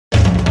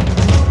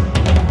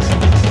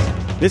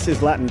This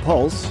is Latin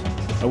Pulse,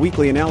 a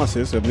weekly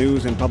analysis of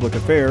news and public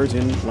affairs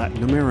in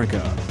Latin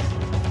America.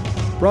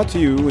 Brought to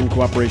you in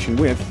cooperation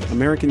with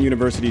American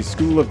University's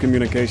School of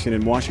Communication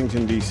in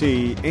Washington,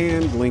 D.C.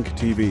 and Link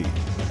TV.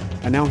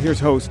 And now here's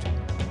host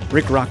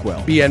Rick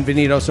Rockwell.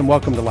 Bienvenidos and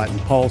welcome to Latin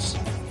Pulse.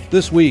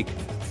 This week,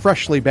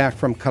 freshly back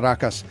from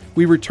Caracas,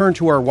 we return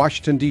to our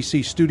Washington,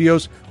 D.C.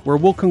 studios where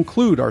we'll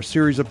conclude our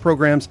series of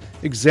programs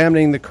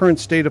examining the current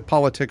state of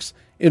politics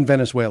in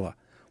Venezuela.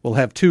 We'll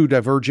have two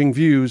diverging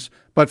views,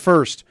 but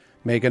first,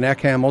 Megan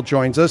Eckhamel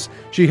joins us.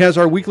 She has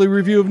our weekly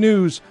review of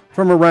news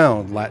from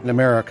around Latin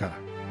America.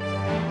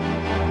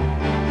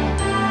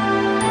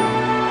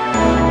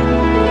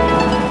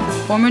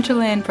 Former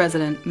Chilean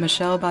President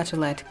Michelle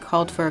Bachelet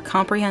called for a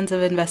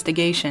comprehensive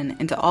investigation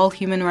into all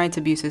human rights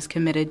abuses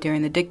committed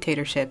during the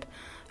dictatorship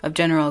of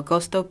General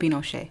Augusto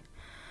Pinochet.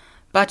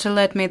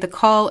 Bachelet made the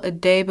call a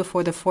day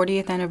before the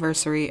 40th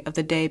anniversary of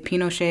the day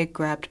Pinochet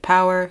grabbed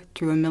power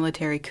through a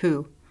military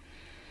coup.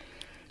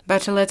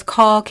 Bachelet's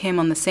call came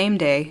on the same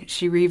day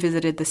she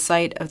revisited the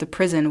site of the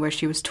prison where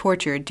she was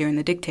tortured during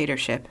the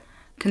dictatorship.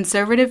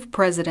 Conservative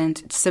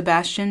President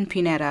Sebastián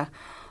Pinera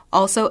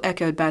also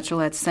echoed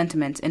Bachelet's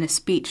sentiments in a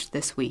speech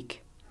this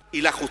week.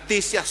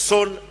 Truth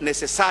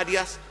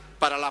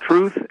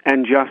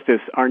and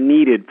justice are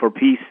needed for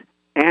peace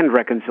and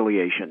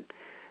reconciliation.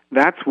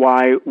 That's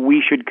why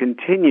we should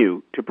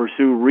continue to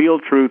pursue real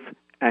truth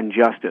and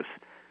justice.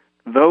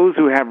 Those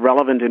who have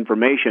relevant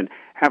information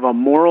have a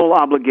moral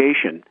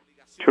obligation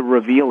to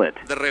reveal it.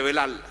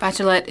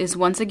 Bachelet is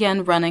once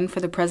again running for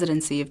the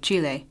presidency of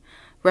Chile,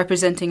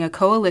 representing a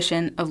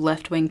coalition of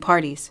left-wing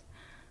parties.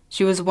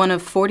 She was one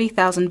of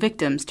 40,000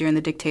 victims during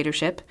the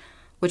dictatorship,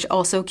 which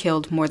also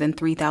killed more than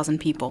 3,000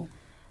 people.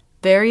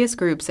 Various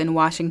groups in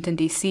Washington,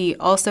 D.C.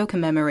 also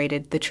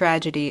commemorated the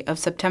tragedy of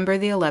September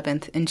the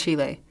 11th in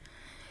Chile,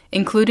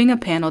 including a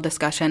panel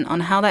discussion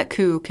on how that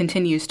coup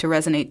continues to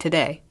resonate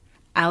today.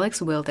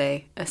 Alex Wilde,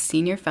 a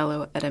senior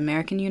fellow at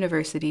American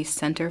University's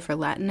Center for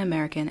Latin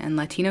American and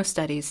Latino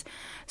Studies,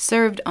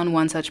 served on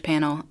one such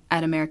panel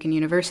at American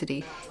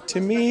University. To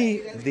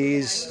me,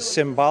 these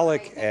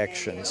symbolic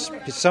actions,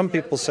 some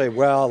people say,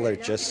 well, they're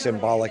just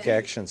symbolic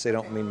actions, they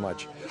don't mean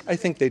much. I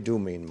think they do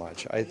mean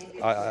much.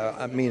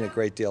 I mean a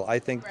great deal. I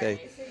think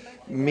they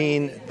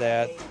mean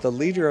that the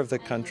leader of the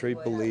country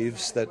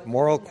believes that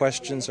moral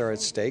questions are at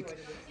stake,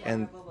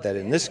 and that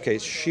in this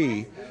case,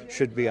 she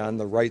should be on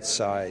the right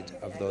side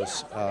of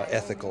those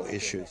ethical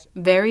issues.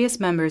 Various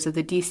members of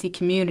the D.C.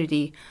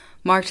 community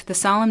marked the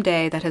solemn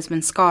day that has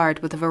been scarred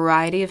with a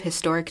variety of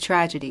historic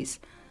tragedies.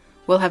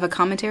 We'll have a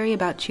commentary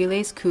about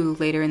Chile's coup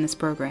later in this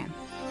program.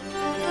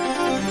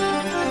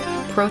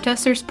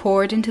 Protesters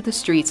poured into the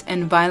streets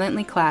and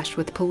violently clashed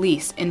with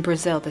police in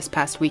Brazil this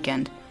past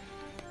weekend.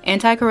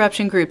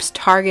 Anti-corruption groups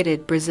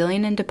targeted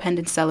Brazilian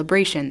independence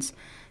celebrations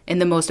in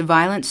the most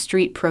violent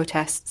street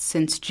protests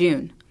since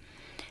June.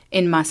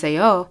 In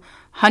Maceió,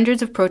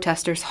 hundreds of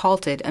protesters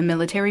halted a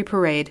military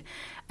parade,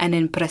 and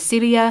in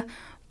Brasília,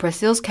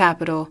 Brazil's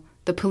capital,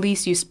 the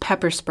police used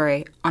pepper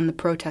spray on the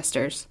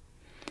protesters.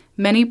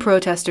 Many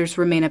protesters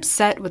remain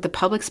upset with the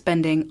public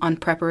spending on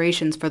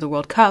preparations for the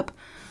World Cup,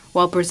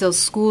 while Brazil's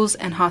schools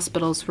and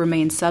hospitals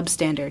remain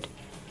substandard.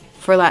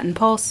 For Latin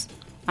Pulse,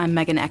 I'm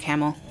Megan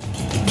Eckhamel.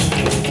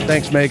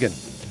 Thanks, Megan.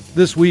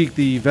 This week,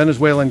 the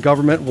Venezuelan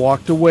government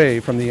walked away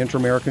from the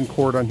Inter-American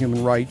Court on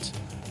Human Rights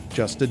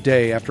just a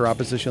day after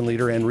opposition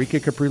leader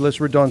Enrique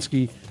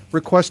Capriles-Radonsky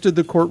requested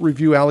the court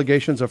review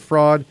allegations of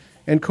fraud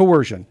and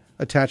coercion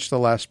attached to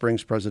last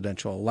spring's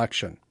presidential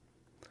election.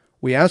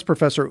 We asked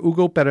Professor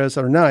Hugo Perez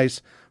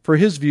Arnaiz for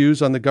his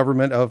views on the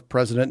government of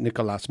President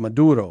Nicolás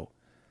Maduro.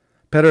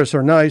 Perez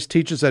Arnaiz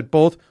teaches at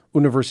both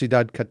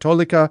Universidad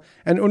Católica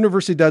and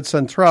Universidad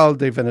Central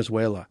de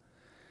Venezuela.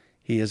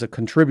 He is a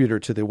contributor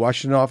to the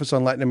Washington Office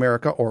on Latin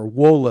America, or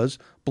WOLA's,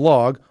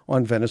 blog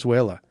on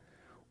Venezuela.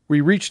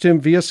 We reached him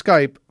via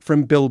Skype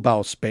from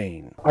Bilbao,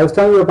 Spain. I was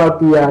telling you about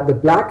the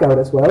blackout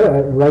as well,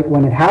 right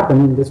when it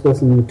happened. This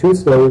was on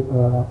Tuesday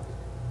the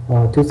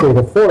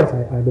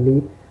 4th, I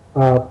believe.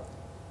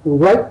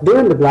 Right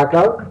during the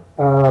blackout,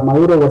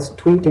 Maduro was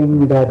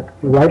tweeting that,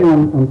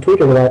 writing on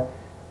Twitter that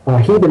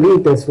he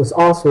believed this was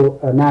also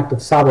an act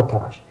of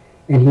sabotage.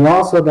 And he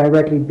also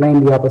directly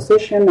blamed the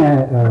opposition,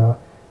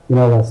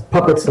 as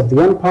puppets of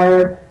the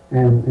empire,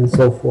 and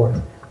so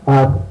forth.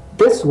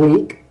 This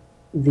week,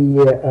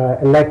 the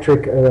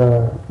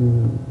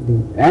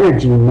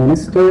energy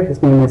minister,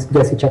 his name is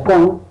Jesse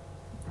Chacon,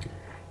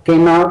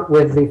 came out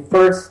with the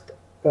first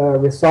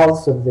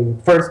results of the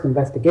first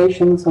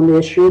investigations on the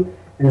issue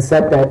and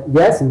said that,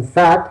 yes, in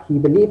fact, he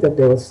believed that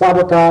there was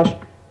sabotage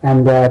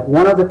and that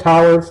one of the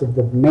towers of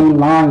the main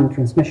line,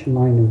 transmission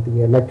line of the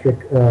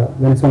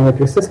Venezuelan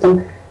electric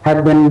system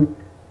had been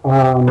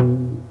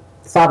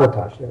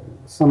sabotaged.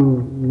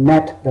 Some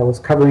net that was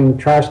covering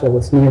trash that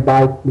was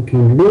nearby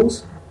became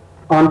loose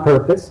on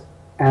purpose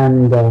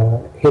and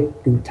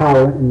hit the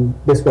tower, and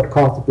this is what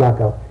caused the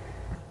blackout.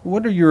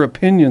 What are your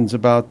opinions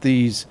about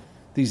these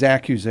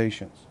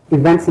accusations?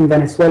 events in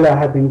Venezuela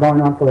have been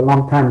going on for a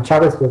long time.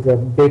 Chavez was a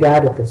big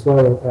addict as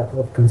well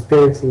of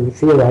conspiracy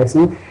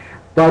theorizing.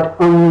 But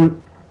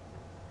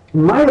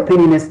my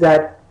opinion is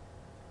that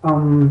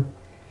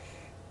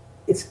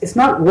it's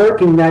not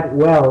working that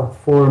well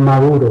for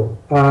Maduro.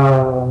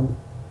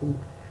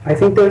 I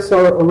think there's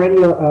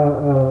already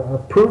a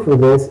proof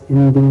of this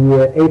in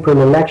the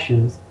April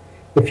elections.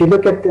 If you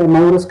look at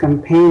Maduro's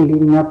campaign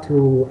leading up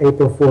to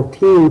April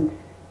 14,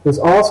 it was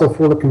also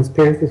full of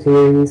conspiracy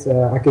theories,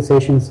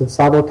 accusations of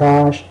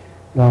sabotage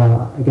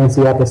against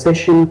the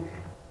opposition.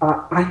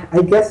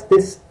 I guess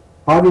this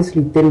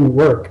obviously didn't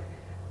work.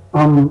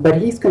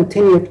 But he's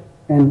continued,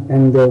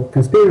 and the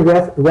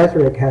conspiracy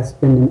rhetoric has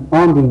been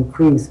on the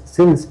increase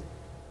since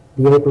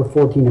the April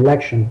 14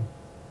 election.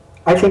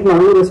 I think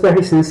Maduro is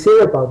very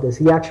sincere about this.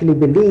 He actually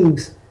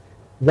believes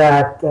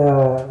that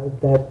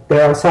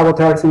there are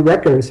sabotaging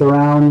records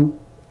around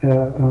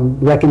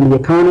wrecking the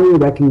economy,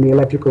 wrecking the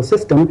electrical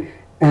system,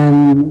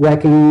 and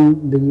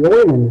wrecking the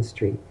oil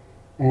industry.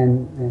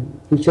 And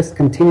he just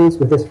continues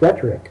with this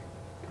rhetoric.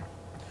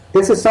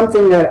 This is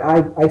something that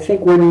I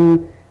think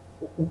when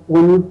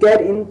you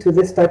get into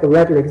this type of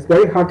rhetoric, it's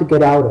very hard to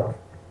get out of.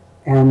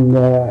 And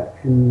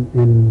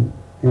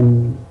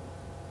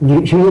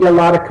you need a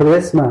lot of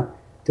charisma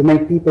to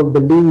make people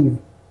believe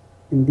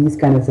in these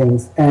kind of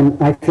things.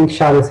 And I think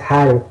Chavez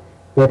had it,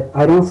 but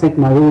I don't think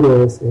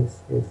Maduro is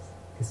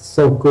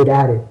so good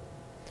at it.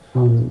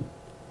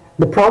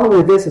 The problem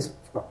with this is,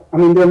 I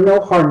mean, there are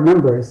no hard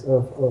numbers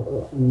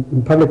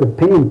in public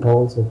opinion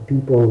polls of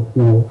people,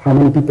 how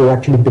many people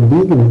actually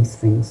believe in these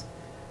things.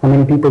 How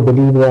many people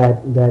believe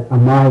that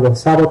Amar was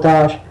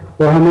sabotage,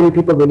 or how many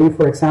people believe,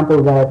 for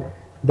example, that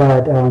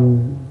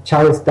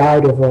Chavez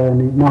died of an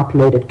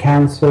inoculated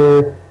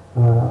cancer,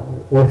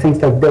 or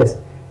things like this.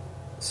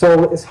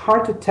 So it's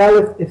hard to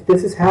tell if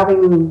this is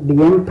having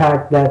the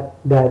impact that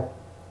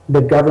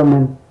the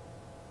government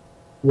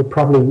would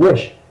probably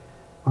wish.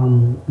 The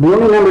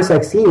only numbers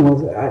I've seen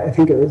was, I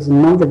think it was a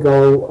month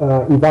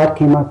ago, IVAD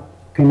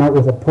came out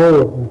with a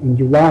poll in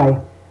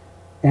July,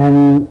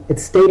 and it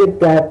stated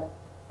that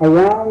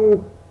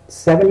around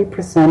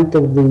 70%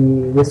 of the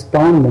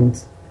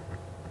respondents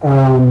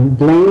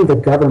blame the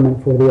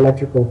government for the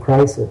electrical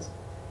crisis,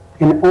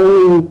 and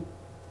only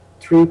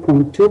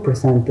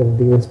 3.2% of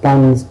the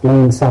respondents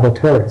blame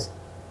saboteurs.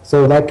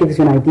 So that gives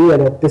you an idea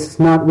that this is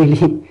not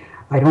really,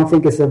 I don't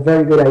think it's a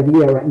very good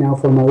idea right now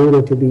for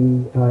Maduro to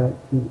be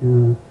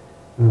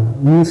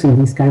using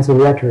these kinds of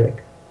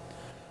rhetoric.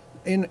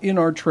 In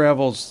our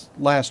travels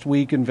last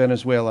week in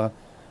Venezuela,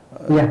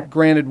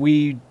 granted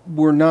we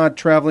were not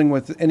traveling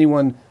with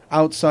anyone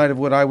outside of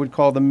what I would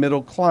call the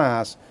middle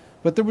class,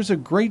 but there was a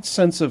great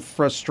sense of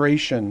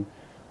frustration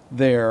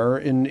there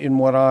in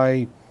what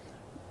I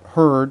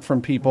heard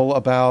from people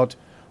about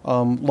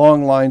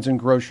long lines in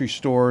grocery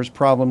stores,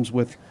 problems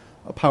with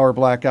power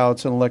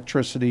blackouts and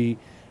electricity,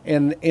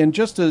 and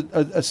just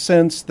a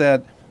sense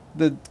that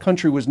the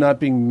country was not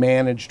being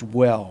managed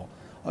well.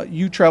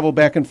 You travel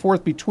back and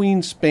forth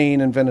between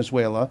Spain and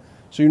Venezuela,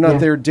 so you're not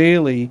there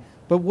daily,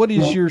 but what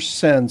is your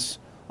sense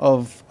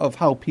of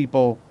how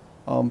people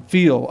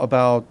feel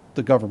about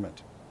the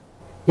government?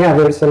 Yeah,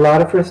 there's a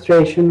lot of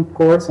frustration, of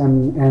course,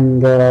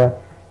 and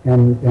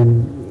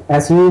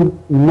as you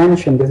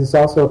mentioned, this is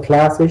also a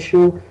class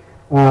issue.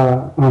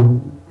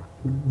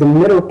 The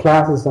middle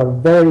classes are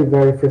very,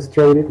 very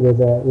frustrated with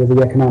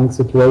the economic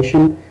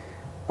situation.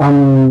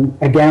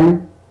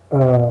 Again,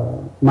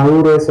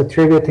 Maduro is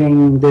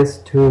attributing this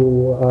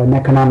to an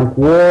economic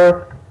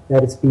war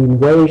that is being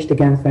waged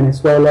against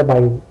Venezuela by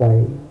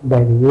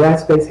the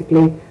U.S.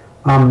 basically.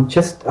 I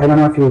don't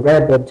know if you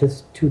read, but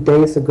just 2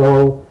 days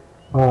ago,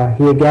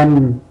 he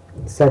again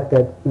said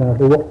that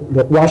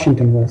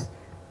Washington was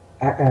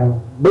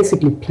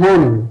basically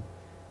planning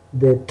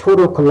the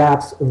total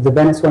collapse of the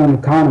Venezuelan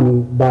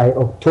economy by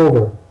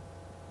October.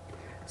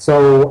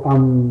 So,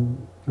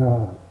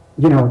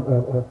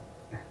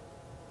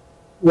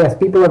 yes,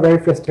 people are very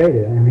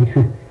frustrated. I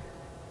mean,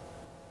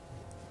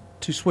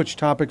 to switch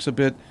topics a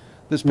bit,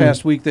 this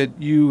past week that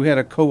you had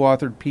a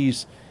co-authored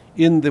piece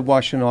in the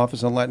Washington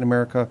office on Latin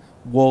America,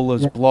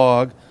 WOLA's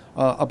blog,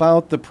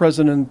 about the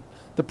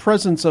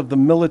presence of the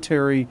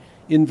military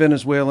in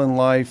Venezuelan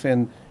life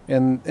and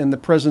the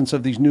presence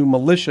of these new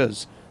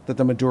militias that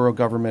the Maduro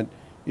government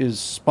is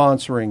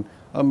sponsoring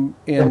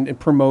and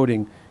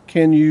promoting.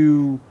 Can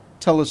you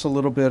tell us a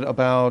little bit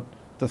about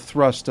the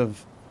thrust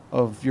of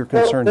your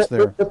concerns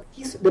there?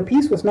 The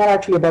piece was not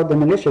actually about the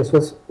militias.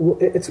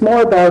 It's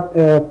more about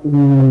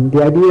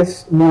the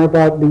ideas more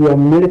about the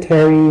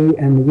military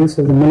and the use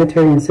of the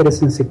military in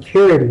citizen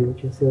security,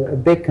 which is a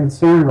big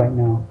concern right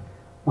now.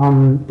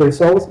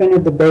 There's always been a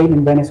debate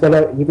in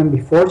Venezuela, even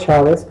before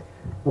Chavez,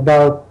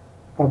 about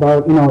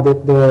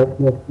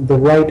the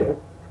right,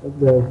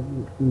 the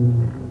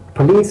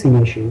policing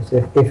issues.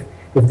 If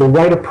the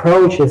right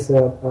approach is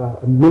a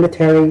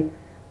military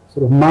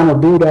sort of mano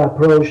dura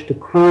approach to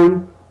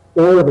crime,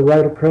 or the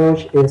right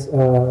approach is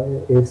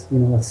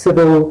a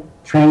civil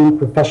trained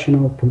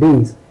professional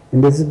police.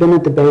 And this has been a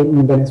debate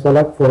in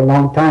Venezuela for a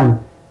long time.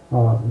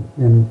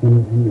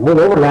 in all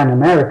over Latin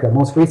America,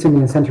 most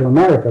recently in Central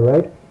America,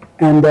 right?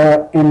 And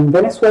in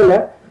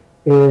Venezuela,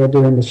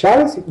 during the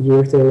Chavez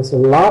years, there was a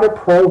lot of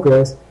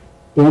progress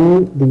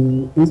in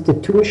the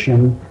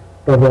institution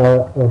of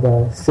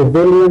a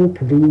civilian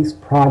police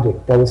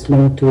project that was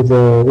linked to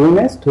the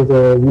UNES, to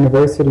the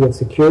University of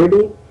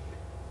Security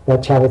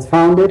that Chavez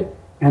founded,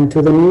 and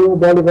to the new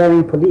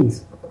Bolivarian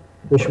police,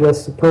 which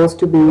was supposed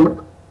to be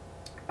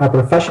a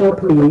professional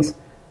police,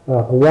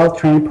 a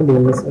well-trained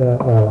police,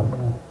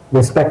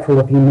 respectful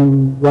of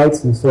human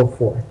rights and so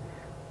forth.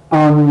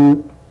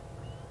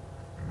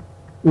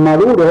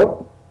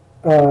 Maduro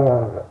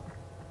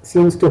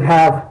seems to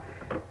have,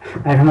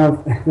 I don't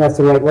know if that's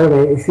the right word,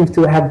 it seems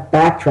to have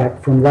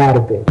backtracked from that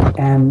a bit.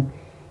 And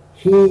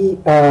he,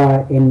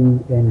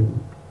 in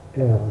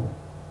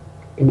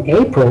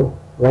April,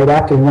 right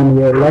after he won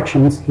the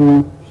elections,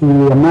 he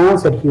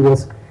announced that he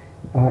was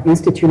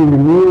instituting a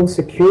new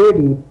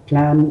security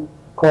plan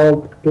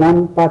called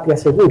Plan Patria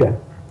Segura.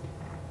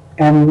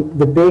 And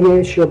the big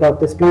issue about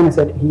this plan is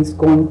that he was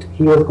going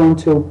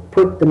to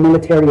put the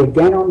military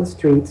again on the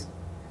streets.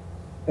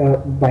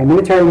 By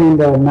military, I mean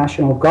the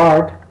National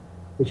Guard,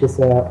 which is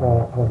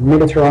a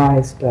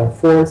militarized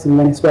force in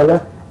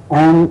Venezuela,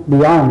 and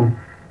the army,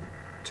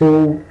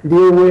 to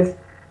deal with,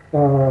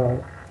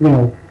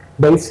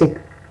 basic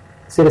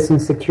citizen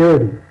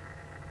security.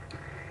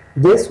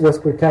 This was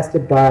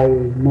protested by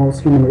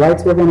most human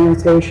rights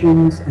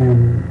organizations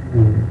and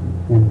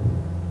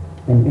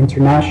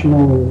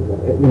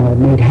international, it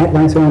made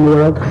headlines around the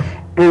world.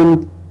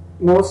 And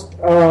most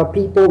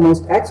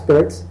most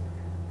experts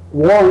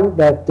warned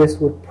that this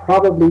would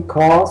probably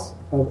cause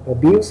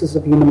abuses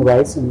of human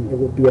rights and it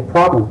would be a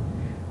problem.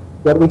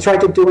 What we tried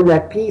to do in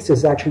that piece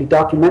is actually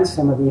document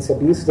some of these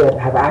abuses that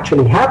have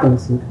actually happened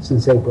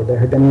since April. There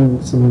have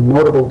been some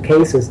notable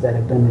cases that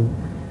have been,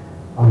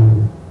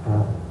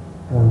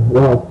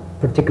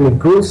 particularly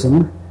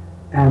gruesome,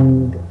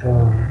 and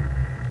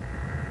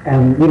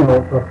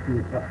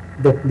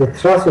the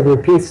thrust of the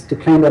piece is to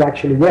claim that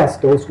actually, yes,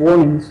 those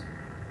warnings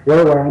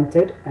were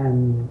warranted,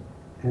 and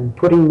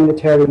putting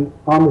military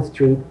on the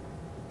street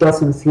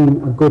doesn't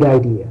seem a good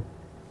idea.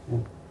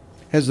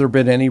 Has there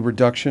been any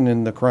reduction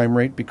in the crime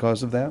rate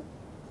because of that?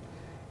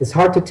 It's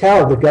hard to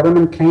tell. The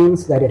government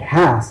claims that it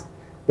has.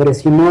 But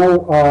as you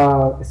know,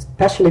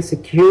 especially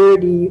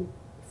security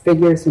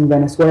figures in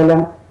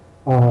Venezuela,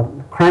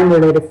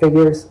 crime-related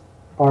figures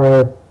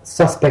are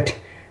suspect,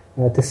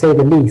 to say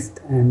the least.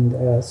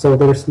 And so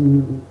there's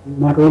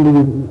not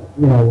really,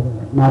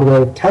 not a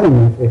way of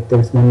telling if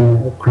there's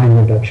been a crime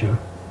reduction.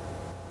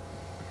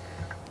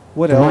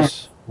 What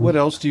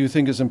else do you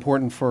think is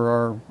important for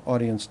our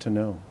audience to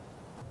know?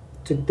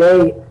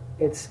 Today,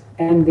 it's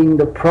ending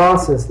the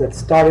process that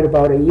started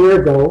about a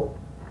year ago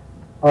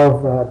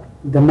of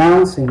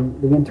denouncing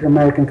the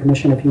Inter-American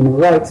Commission of Human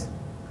Rights.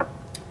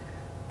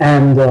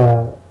 And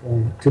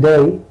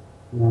today,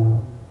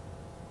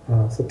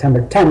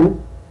 September 10,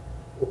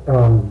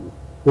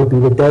 will be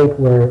the date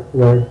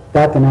where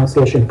that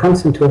denunciation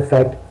comes into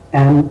effect.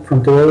 And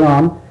from today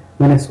on,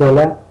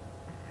 Venezuela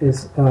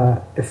is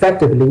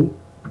effectively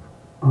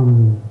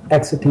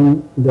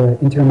exiting the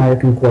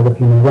Inter-American Court of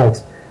Human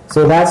Rights.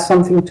 So that's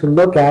something to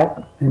look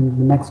at in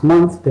the next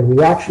month, the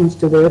reactions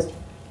to this,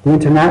 the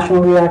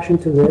international reaction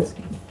to this,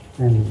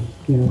 and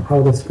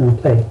how this is going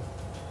to play.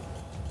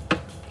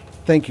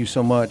 Thank you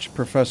so much,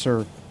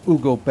 Professor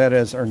Hugo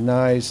Perez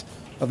Arnaiz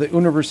of the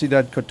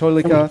Universidad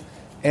Católica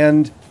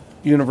and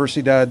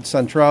Universidad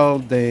Central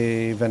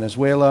de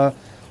Venezuela,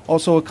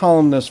 also a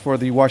columnist for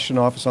the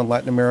Washington office on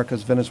Latin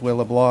America's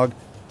Venezuela blog,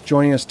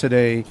 joining us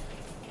today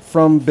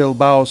from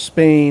Bilbao,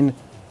 Spain,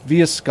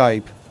 via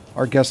Skype.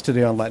 Our guest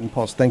today on Latin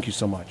Pulse. Thank you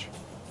so much.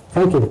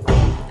 Thank you.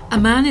 A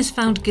man is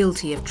found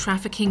guilty of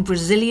trafficking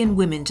Brazilian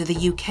women to the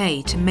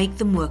UK to make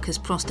them work as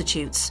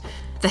prostitutes.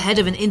 The head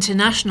of an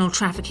international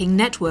trafficking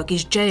network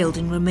is jailed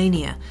in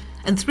Romania,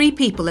 and 3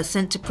 people are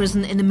sent to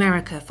prison in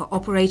America for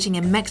operating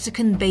a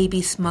Mexican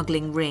baby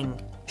smuggling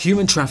ring.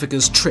 Human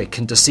traffickers trick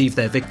and deceive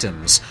their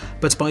victims,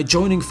 but by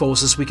joining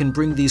forces we can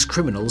bring these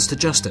criminals to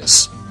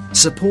justice.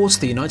 Support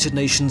the United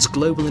Nations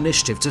Global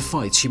Initiative to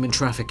Fight Human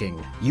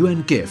Trafficking,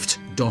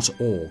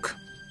 ungift.org.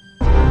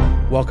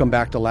 Welcome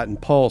back to Latin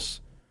Pulse.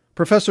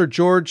 Professor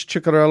George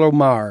Ciccarello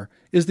Mar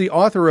is the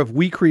author of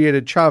We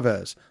Created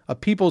Chavez, A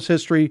People's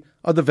History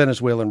of the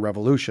Venezuelan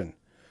Revolution.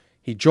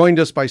 He joined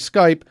us by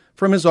Skype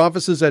from his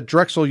offices at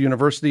Drexel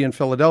University in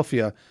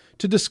Philadelphia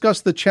to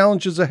discuss the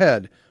challenges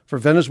ahead for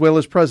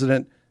Venezuela's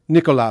president,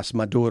 Nicolás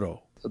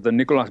Maduro. The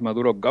Nicolás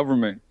Maduro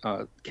government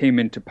came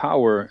into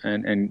power,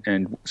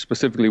 and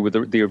specifically with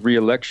the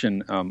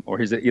re-election, or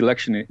his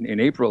election in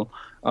April,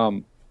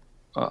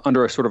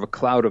 under a sort of a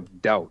cloud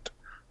of doubt.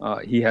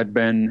 He had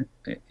been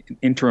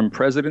interim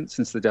president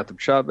since the death of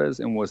Chavez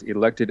and was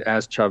elected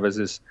as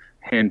Chavez's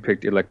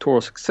handpicked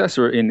electoral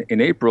successor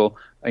in April,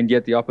 and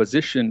yet the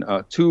opposition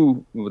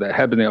that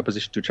had been the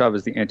opposition to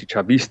Chavez, the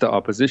anti-Chavista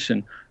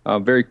opposition,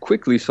 very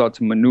quickly sought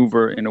to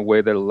maneuver in a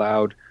way that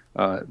allowed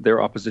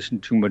their opposition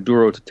to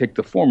Maduro to take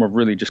the form of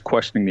really just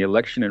questioning the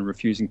election and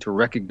refusing to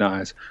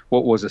recognize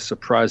what was a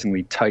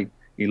surprisingly tight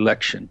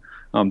election.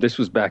 This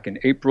was back in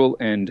April,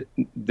 and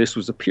this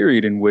was a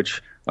period in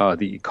which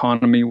the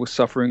economy was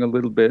suffering a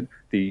little bit.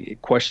 The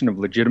question of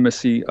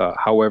legitimacy,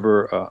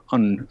 however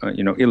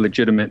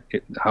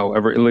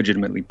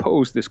illegitimately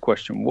posed this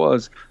question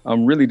was,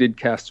 really did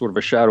cast sort of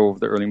a shadow over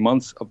the early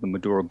months of the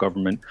Maduro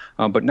government.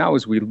 But now,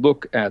 as we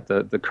look at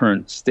the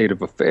current state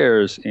of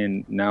affairs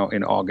in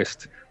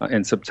August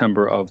and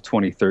September of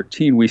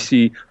 2013, we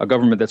see a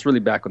government that's really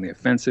back on the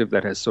offensive,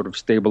 that has sort of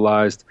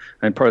stabilized,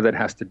 and part of that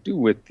has to do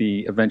with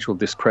the eventual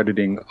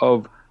discrediting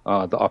of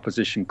the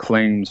opposition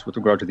claims with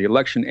regard to the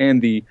election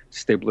and the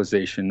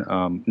stabilization,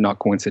 not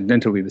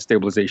coincidentally, the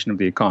stabilization of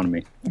the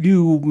economy.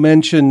 You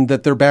mentioned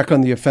that they're back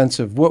on the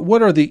offensive.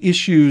 What are the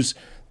issues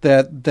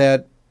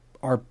that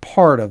are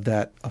part of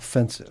that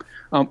offensive?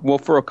 Well,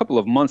 for a couple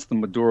of months, the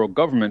Maduro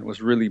government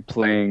was really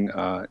playing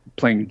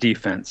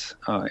defense,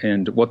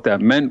 and what that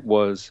meant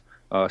was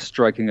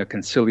striking a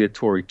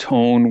conciliatory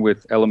tone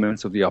with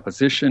elements of the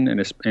opposition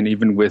and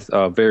even with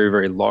very,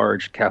 very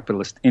large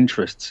capitalist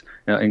interests,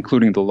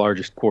 including the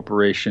largest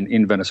corporation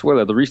in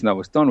Venezuela. The reason that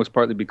was done was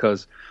partly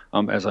because,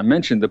 as I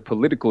mentioned, the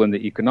political and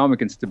the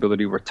economic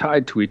instability were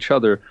tied to each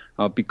other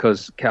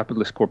because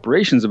capitalist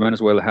corporations in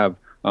Venezuela have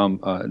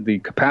the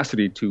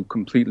capacity to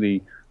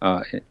completely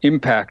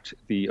impact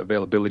the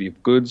availability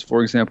of goods,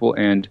 for example,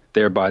 and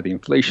thereby the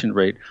inflation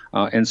rate.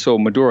 And so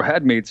Maduro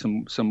had made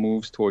some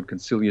moves toward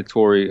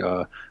conciliatory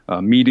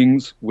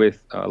meetings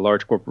with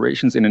large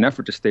corporations in an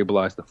effort to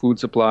stabilize the food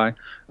supply,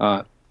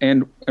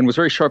 and was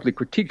very sharply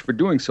critiqued for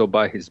doing so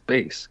by his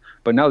base.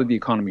 But now that the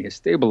economy has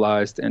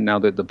stabilized and now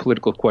that the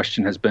political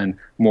question has been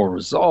more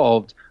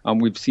resolved,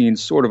 we've seen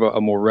sort of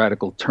a more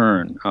radical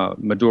turn.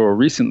 Maduro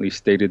recently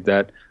stated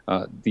that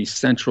the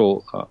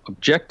central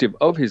objective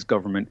of his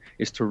government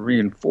is to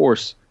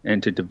reinforce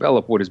and to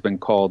develop what has been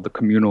called the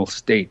communal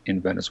state in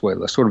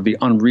Venezuela, sort of the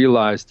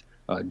unrealized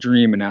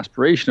dream and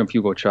aspiration of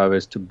Hugo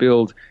Chavez to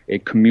build a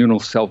communal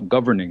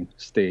self-governing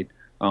state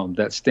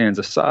that stands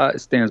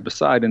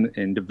beside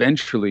and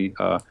eventually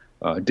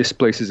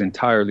displaces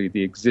entirely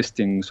the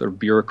existing sort of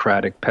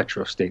bureaucratic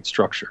petrostate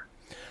structure.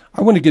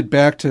 I want to get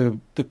back to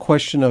the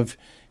question of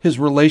his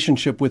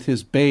relationship with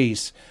his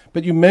base,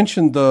 but you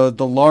mentioned the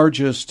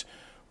largest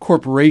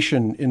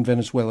corporation in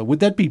Venezuela. Would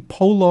that be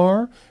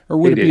Polar, or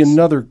would it be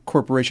another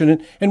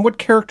corporation? And what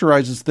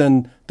characterizes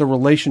then the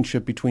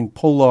relationship between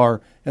Polar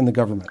and the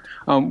government?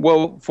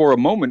 Well, for a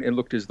moment, it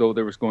looked as though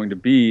there was going to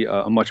be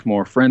a much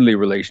more friendly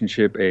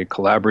relationship, a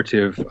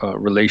collaborative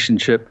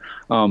relationship.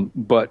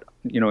 But,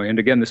 and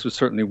again, this was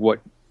certainly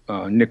what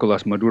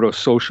Nicolas Maduro's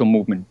social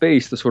movement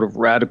base, the sort of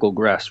radical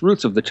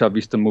grassroots of the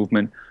Chavista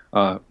movement,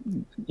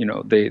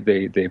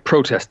 they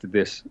protested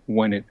this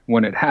when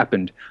it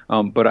happened.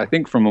 But I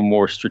think from a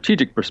more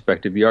strategic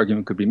perspective, the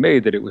argument could be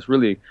made that it was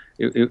really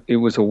it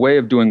was a way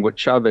of doing what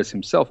Chavez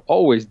himself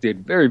always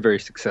did very, very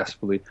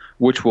successfully,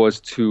 which was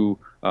to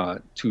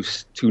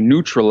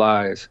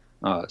neutralize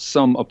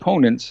some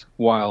opponents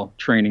while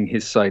training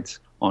his sights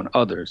on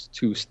others.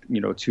 To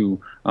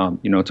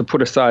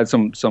put aside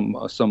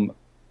some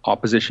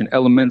opposition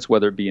elements,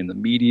 whether it be in the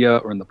media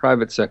or in the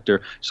private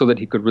sector, so that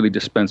he could really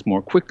dispense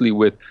more quickly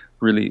with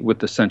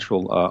the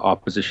central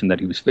opposition that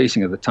he was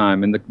facing at the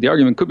time. And the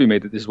argument could be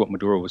made that this is what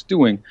Maduro was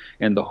doing,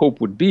 and the hope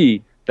would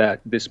be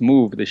that this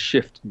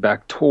shift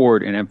back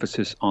toward an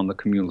emphasis on the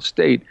communal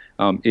state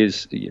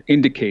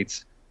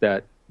indicates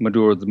that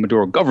the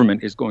Maduro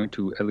government is going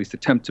to at least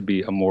attempt to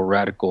be a more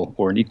radical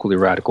or an equally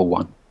radical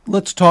one.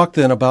 Let's talk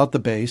then about the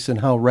base and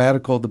how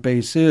radical the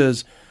base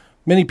is.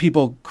 Many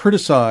people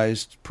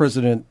criticized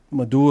President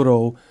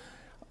Maduro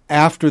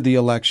after the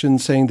election,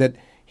 saying that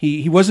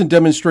he wasn't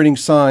demonstrating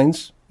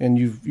signs, and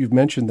you've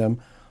mentioned them,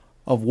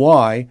 of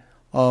why,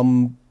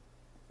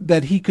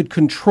 that he could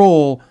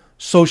control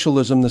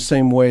socialism the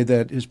same way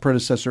that his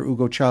predecessor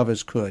Hugo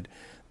Chavez could,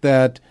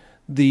 that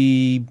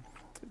the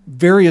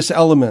various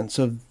elements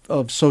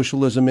of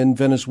socialism in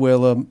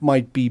Venezuela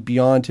might be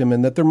beyond him,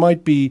 and that there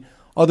might be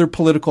other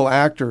political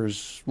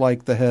actors,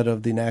 like the head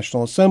of the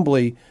National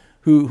Assembly,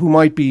 who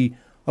might be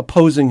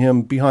opposing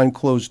him behind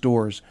closed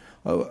doors.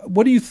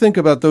 What do you think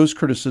about those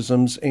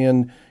criticisms,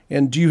 and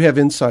do you have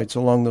insights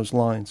along those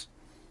lines?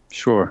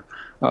 Sure.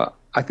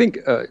 I think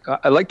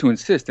I like to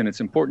insist, and it's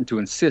important to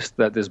insist,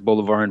 that this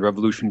Bolivarian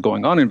revolution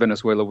going on in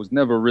Venezuela was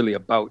never really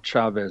about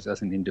Chavez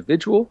as an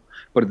individual,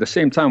 but at the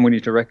same time we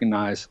need to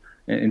recognize,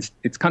 and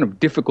it's kind of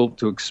difficult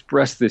to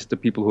express this to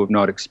people who have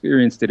not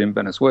experienced it in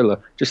Venezuela,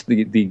 just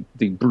the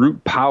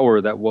brute power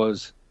that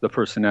was the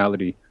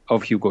personality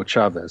of Hugo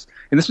Chavez.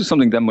 And this was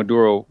something that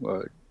Maduro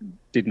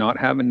did not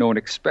have and no one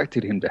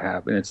expected him to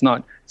have. And it's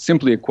not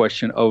simply a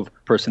question of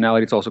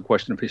personality, it's also a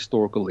question of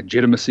historical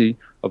legitimacy,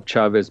 of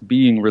Chavez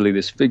being really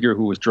this figure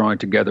who was drawing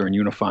together and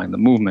unifying the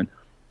movement.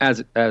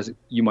 As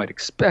you might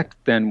expect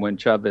then, when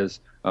Chavez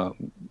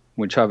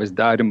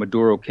died and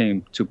Maduro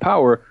came to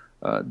power,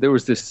 there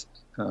was this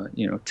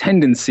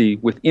tendency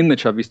within the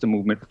Chavista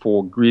movement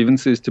for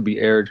grievances to be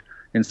aired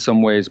in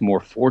some ways more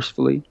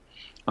forcefully.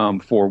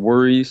 for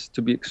worries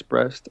to be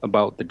expressed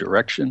about the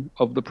direction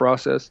of the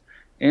process,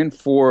 and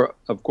for,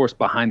 of course,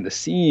 behind the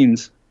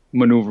scenes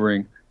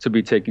maneuvering to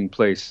be taking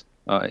place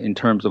in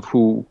terms of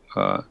who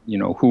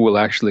will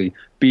actually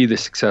be the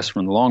successor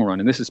in the long run.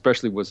 And this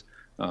especially was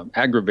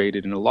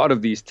aggravated, and a lot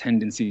of these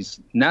tendencies,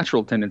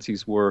 natural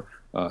tendencies, were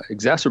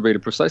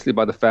exacerbated precisely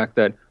by the fact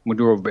that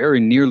Maduro very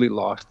nearly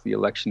lost the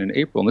election in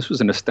April. And this was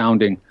an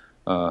astounding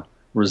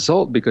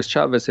result because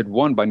Chavez had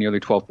won by nearly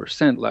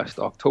 12% last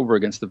October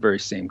against the very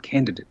same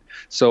candidate.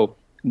 So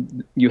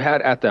you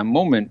had at that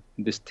moment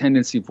this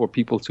tendency for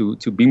people to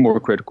be more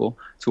critical,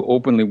 to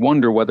openly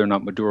wonder whether or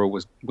not Maduro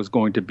was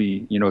going to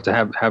be,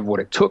 to have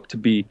what it took to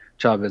be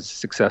Chavez's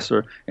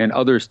successor, and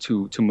others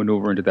to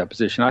maneuver into that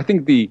position. I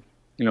think the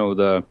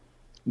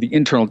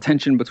internal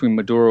tension between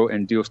Maduro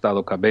and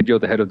Diosdado Cabello,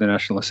 the head of the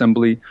National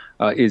Assembly,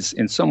 is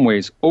in some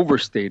ways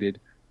overstated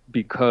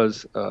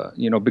because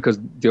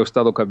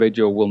Diosdado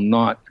Cabello will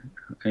not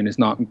and is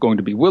not going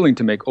to be willing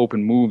to make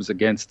open moves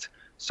against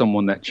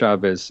someone that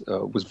Chavez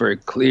was very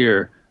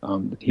clear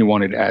he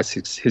wanted as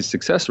his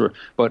successor.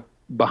 But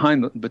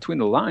between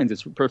the lines,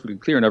 it's perfectly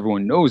clear, and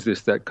everyone knows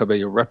this, that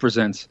Cabello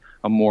represents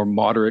a more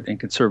moderate and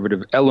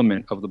conservative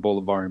element of the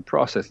Bolivarian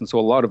process. And so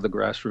a lot of the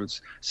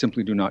grassroots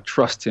simply do not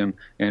trust him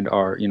and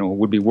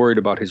would be worried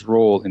about his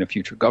role in a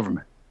future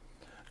government.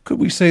 Could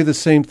we say the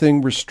same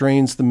thing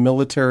restrains the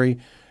military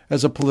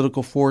as a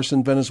political force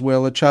in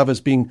Venezuela?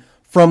 Chavez, being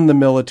from the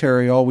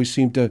military, always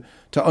seemed to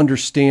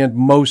understand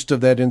most of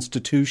that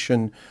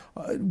institution.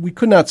 We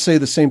could not say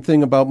the same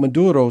thing about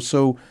Maduro.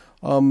 So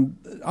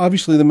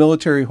obviously the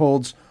military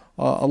holds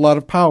a lot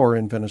of power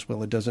in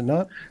Venezuela, does it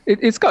not?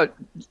 It's got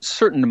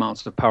certain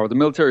amounts of power. The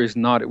military is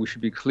not, we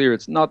should be clear,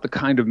 it's not the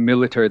kind of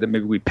military that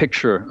maybe we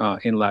picture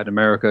in Latin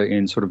America,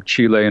 in sort of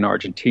Chile and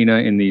Argentina,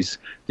 in these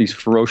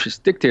ferocious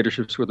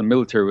dictatorships where the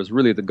military was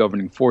really the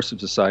governing force of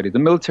society. The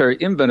military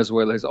in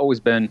Venezuela has always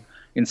been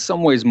in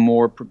some ways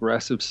more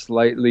progressive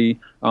slightly,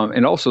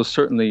 and also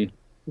certainly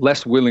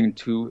less willing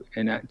to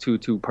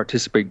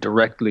participate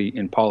directly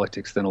in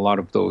politics than a lot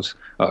of those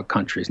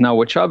countries. Now,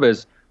 what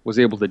Chavez was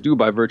able to do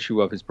by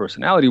virtue of his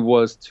personality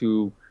was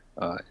to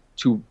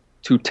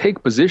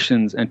take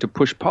positions and to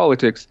push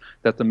politics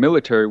that the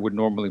military would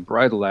normally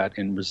bridle at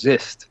and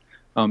resist.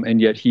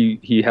 And yet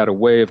he had a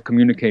way of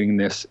communicating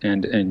this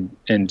and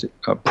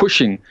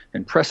pushing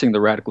and pressing the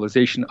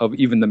radicalization of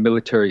even the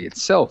military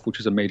itself, which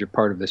is a major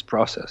part of this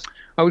process.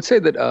 I would say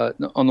that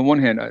on the one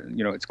hand,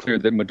 it's clear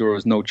that Maduro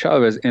is no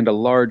Chavez, and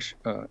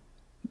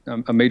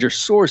a major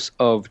source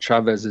of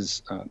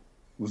Chavez's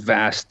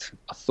vast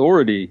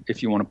authority,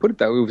 if you want to put it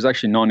that way, was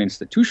actually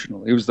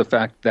non-institutional. It was the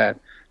fact that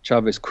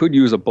Chavez could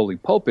use a bully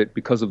pulpit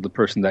because of the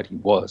person that he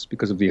was,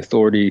 because of the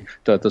authority,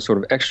 the sort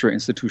of extra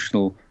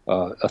institutional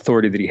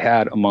authority that he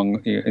had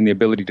in the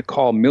ability to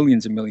call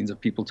millions and millions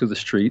of people to the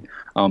street,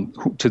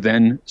 to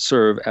then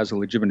serve as a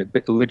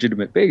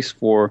legitimate base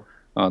for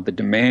the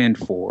demand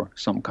for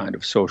some kind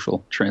of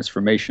social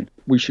transformation.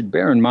 We should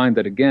bear in mind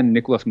that, again,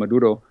 Nicolas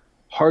Maduro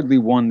hardly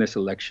won this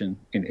election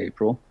in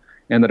April,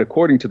 and that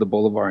according to the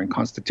Bolivarian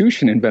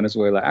constitution in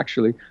Venezuela,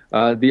 actually,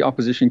 the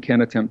opposition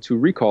can attempt to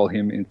recall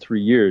him in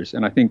 3 years.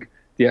 And I think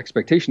the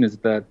expectation is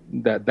that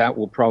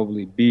will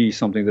probably be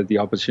something that the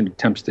opposition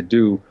attempts to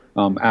do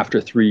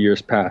after 3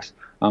 years pass.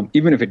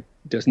 Even if it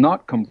does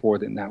not come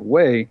forth in that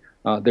way,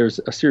 there's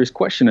a serious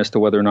question as to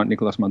whether or not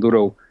Nicolas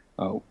Maduro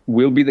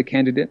will be the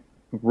candidate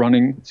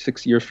running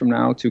 6 years from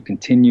now to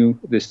continue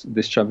this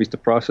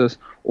Chavista process,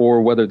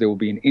 or whether there will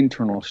be an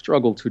internal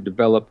struggle to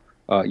develop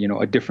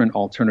a different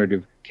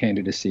alternative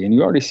candidacy. And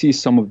you already see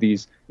some of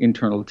these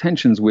internal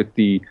tensions with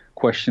the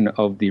question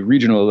of the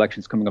regional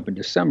elections coming up in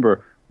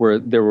December, where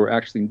there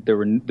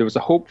was a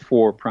hope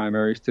for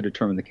primaries to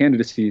determine the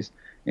candidacies,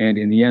 and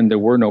in the end there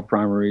were no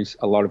primaries.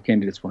 A lot of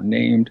candidates were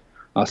named.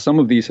 Some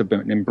of these have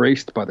been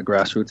embraced by the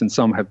grassroots, and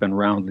some have been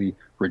roundly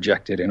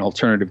rejected and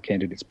alternative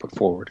candidates put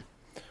forward.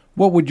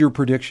 What would your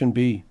prediction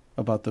be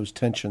about those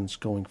tensions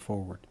going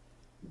forward?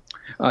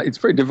 It's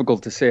very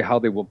difficult to say how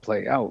they will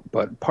play out,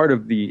 but part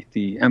of the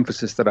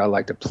emphasis that I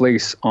like to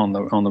place on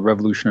the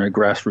revolutionary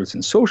grassroots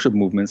and social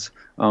movements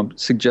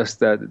suggests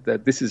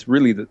that this is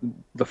really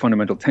the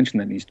fundamental tension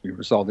that needs to be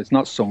resolved. It's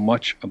not so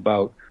much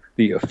about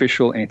the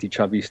official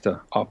anti-Chavista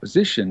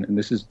opposition, and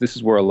this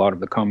is where a lot of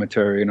the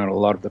commentary and a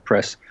lot of the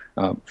press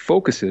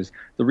focuses.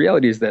 The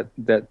reality is that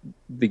the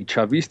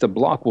Chavista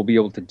bloc will be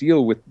able to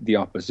deal with the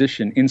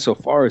opposition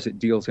insofar as it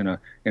deals in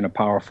a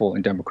powerful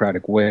and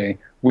democratic way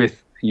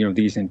with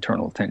these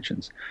internal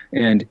tensions.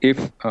 And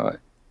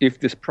if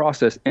this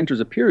process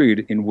enters a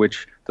period in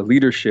which the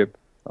leadership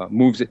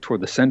moves it toward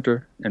the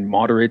center and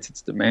moderates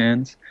its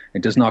demands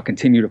and does not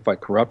continue to fight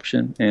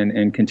corruption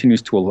and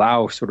continues to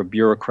allow sort of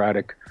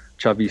bureaucratic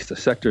Chavista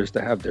sectors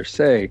to have their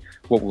say,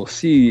 what we'll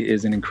see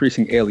is an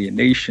increasing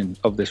alienation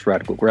of this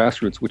radical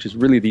grassroots, which is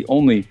really the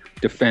only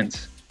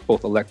defense,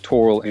 both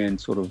electoral and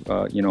sort of,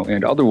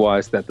 and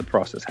otherwise, that the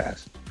process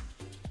has.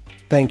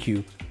 Thank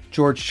you.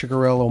 George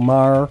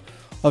Chicarel-Omar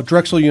of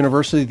Drexel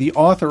University, the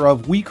author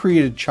of We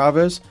Created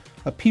Chavez,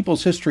 A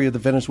People's History of the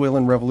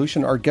Venezuelan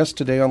Revolution, our guest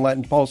today on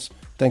Latin Pulse.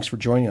 Thanks for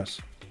joining us.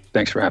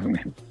 Thanks for having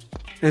me.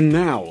 And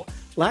now,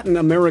 Latin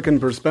American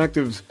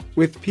Perspectives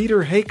with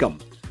Peter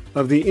Hakam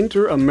of the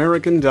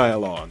Inter-American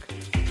Dialogue.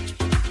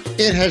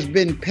 It has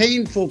been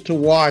painful to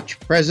watch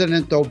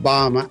President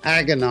Obama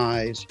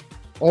agonize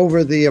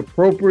over the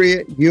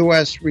appropriate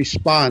U.S.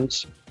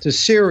 response to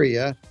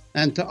Syria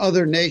and to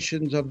other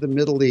nations of the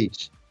Middle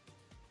East.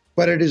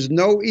 But it is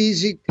no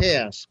easy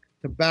task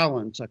to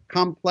balance a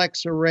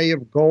complex array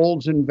of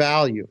goals and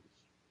values,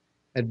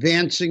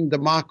 advancing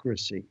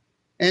democracy,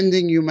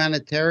 ending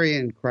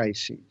humanitarian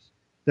crises,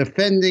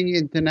 defending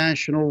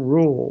international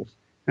rules,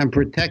 and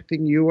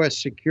protecting U.S.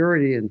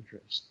 security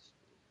interests,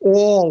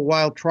 all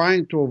while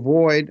trying to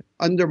avoid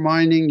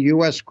undermining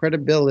U.S.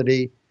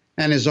 credibility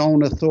and his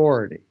own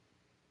authority.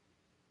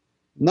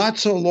 Not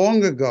so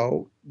long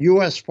ago,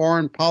 U.S.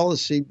 foreign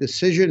policy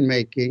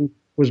decision-making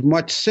was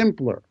much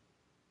simpler.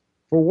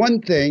 For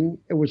one thing,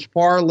 it was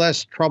far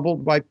less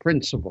troubled by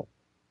principle.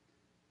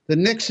 The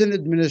Nixon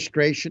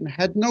administration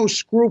had no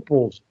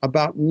scruples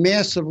about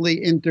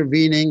massively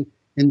intervening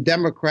in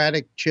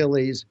democratic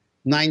Chile's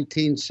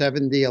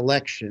 1970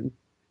 election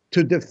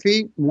to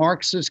defeat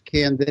Marxist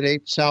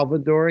candidate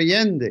Salvador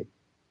Allende.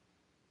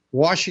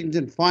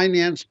 Washington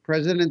financed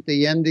President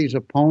Allende's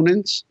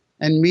opponents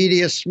and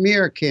media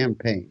smear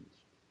campaigns,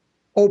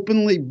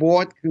 openly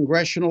bought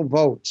congressional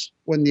votes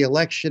when the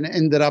election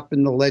ended up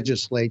in the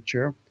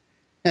legislature,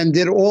 and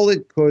did all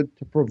it could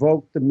to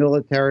provoke the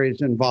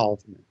military's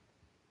involvement.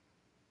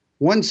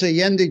 Once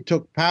Allende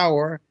took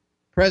power,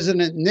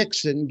 President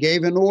Nixon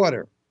gave an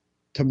order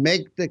to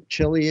make the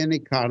Chilean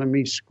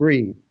economy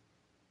scream.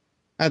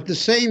 At the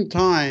same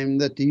time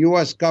that the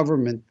U.S.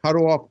 government cut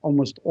off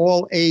almost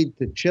all aid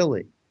to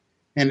Chile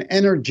and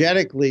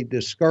energetically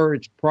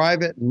discouraged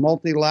private and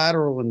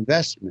multilateral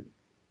investment,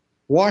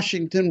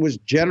 Washington was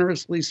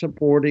generously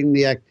supporting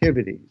the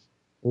activities,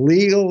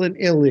 legal and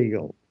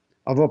illegal,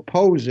 of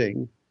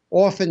opposing,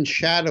 often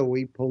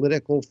shadowy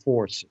political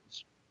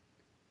forces.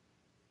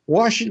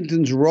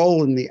 Washington's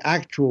role in the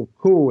actual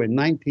coup in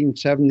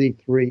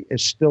 1973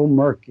 is still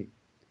murky,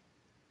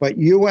 but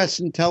U.S.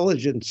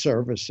 intelligence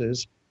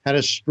services had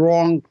a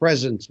strong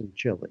presence in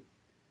Chile.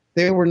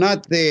 They were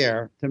not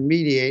there to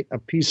mediate a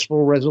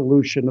peaceful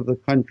resolution of the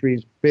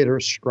country's bitter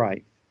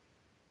strife.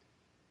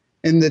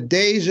 In the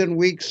days and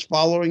weeks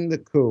following the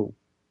coup,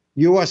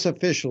 U.S.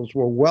 officials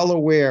were well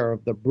aware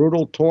of the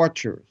brutal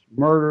tortures,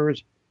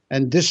 murders,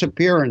 and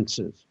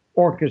disappearances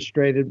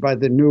orchestrated by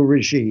the new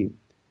regime,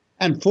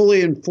 and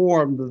fully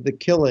informed of the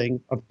killing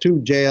of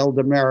 2 jailed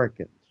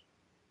Americans.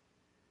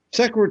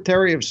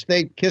 Secretary of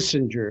State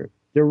Kissinger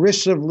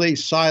derisively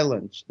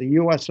silenced the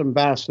U.S.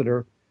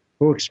 ambassador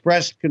who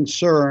expressed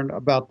concern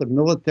about the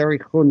military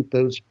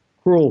junta's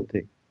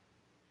cruelty.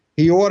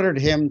 He ordered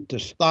him to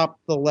stop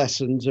the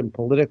lessons in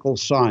political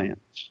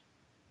science.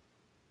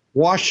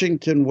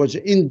 Washington was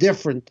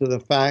indifferent to the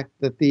fact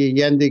that the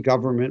Allende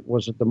government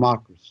was a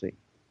democracy.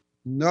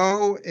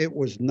 No, it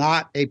was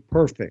not a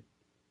perfect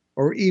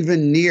or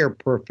even near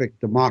perfect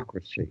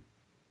democracy,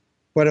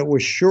 but it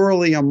was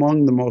surely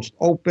among the most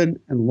open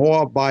and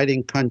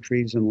law-abiding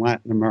countries in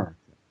Latin America.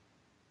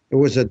 It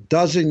was a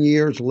dozen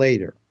years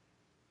later,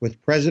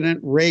 with President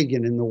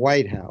Reagan in the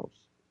White House,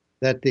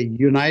 that the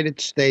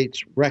United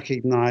States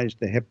recognized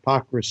the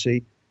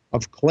hypocrisy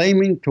of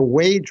claiming to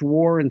wage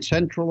war in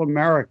Central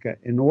America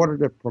in order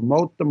to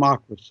promote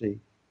democracy,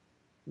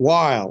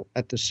 while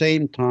at the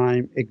same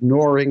time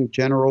ignoring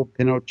General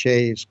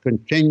Pinochet's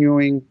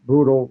continuing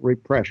brutal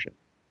repression,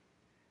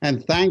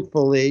 and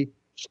thankfully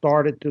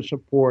started to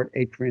support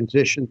a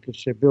transition to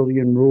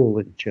civilian rule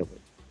in Chile.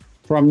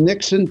 From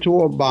Nixon to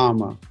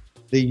Obama,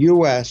 the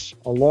U.S.,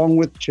 along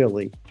with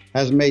Chile,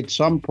 has made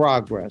some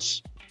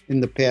progress in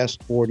the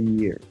past 40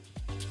 years.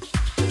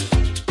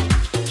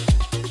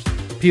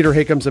 Peter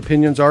Hakam's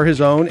opinions are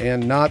his own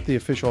and not the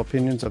official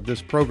opinions of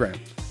this program.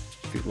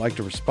 If you'd like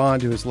to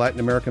respond to his Latin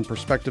American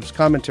Perspectives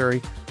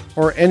commentary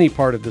or any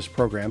part of this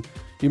program,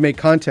 you may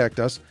contact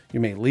us. You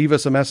may leave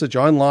us a message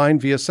online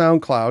via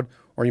SoundCloud,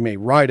 or you may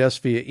write us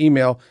via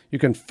email. You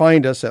can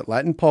find us at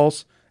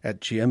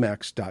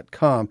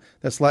latinpulse@gmx.com.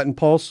 That's Latin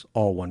Pulse,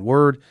 all one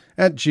word,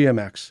 at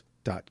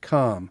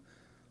gmx.com.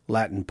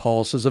 Latin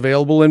Pulse is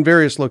available in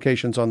various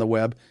locations on the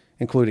web,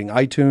 including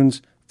iTunes,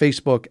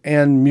 Facebook,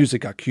 and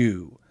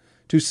MusicIQ.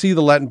 To see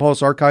the Latin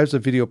Pulse archives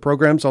of video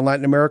programs on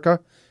Latin America,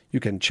 you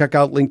can check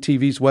out Link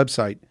TV's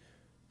website,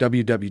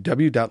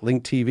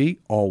 www.linktv,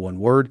 all one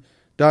word,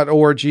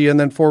 .org, and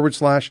then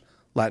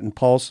 /Latin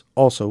Pulse,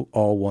 also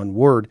all one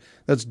word.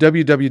 That's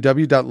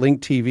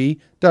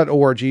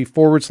www.linktv.org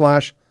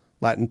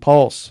 /Latin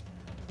Pulse.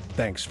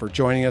 Thanks for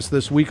joining us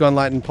this week on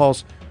Latin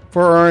Pulse.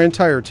 For our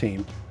entire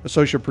team,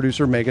 associate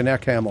producer Megan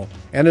Eckhamel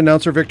and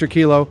announcer Victor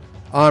Kilo,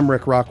 I'm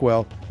Rick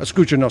Rockwell.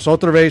 Escúchenos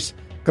otra vez.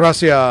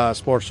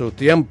 Gracias por su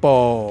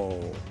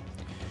tiempo.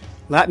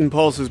 Latin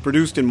Pulse is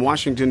produced in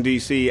Washington,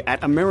 D.C.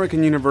 at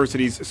American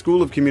University's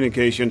School of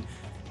Communication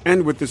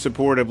and with the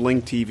support of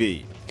Link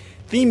TV.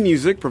 Theme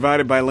music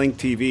provided by Link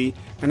TV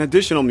and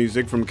additional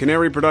music from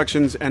Canary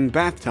Productions and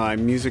Bath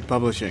Time Music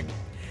Publishing.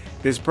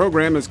 This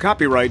program is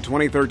copyright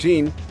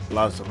 2013,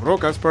 Las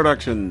Rocas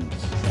Productions.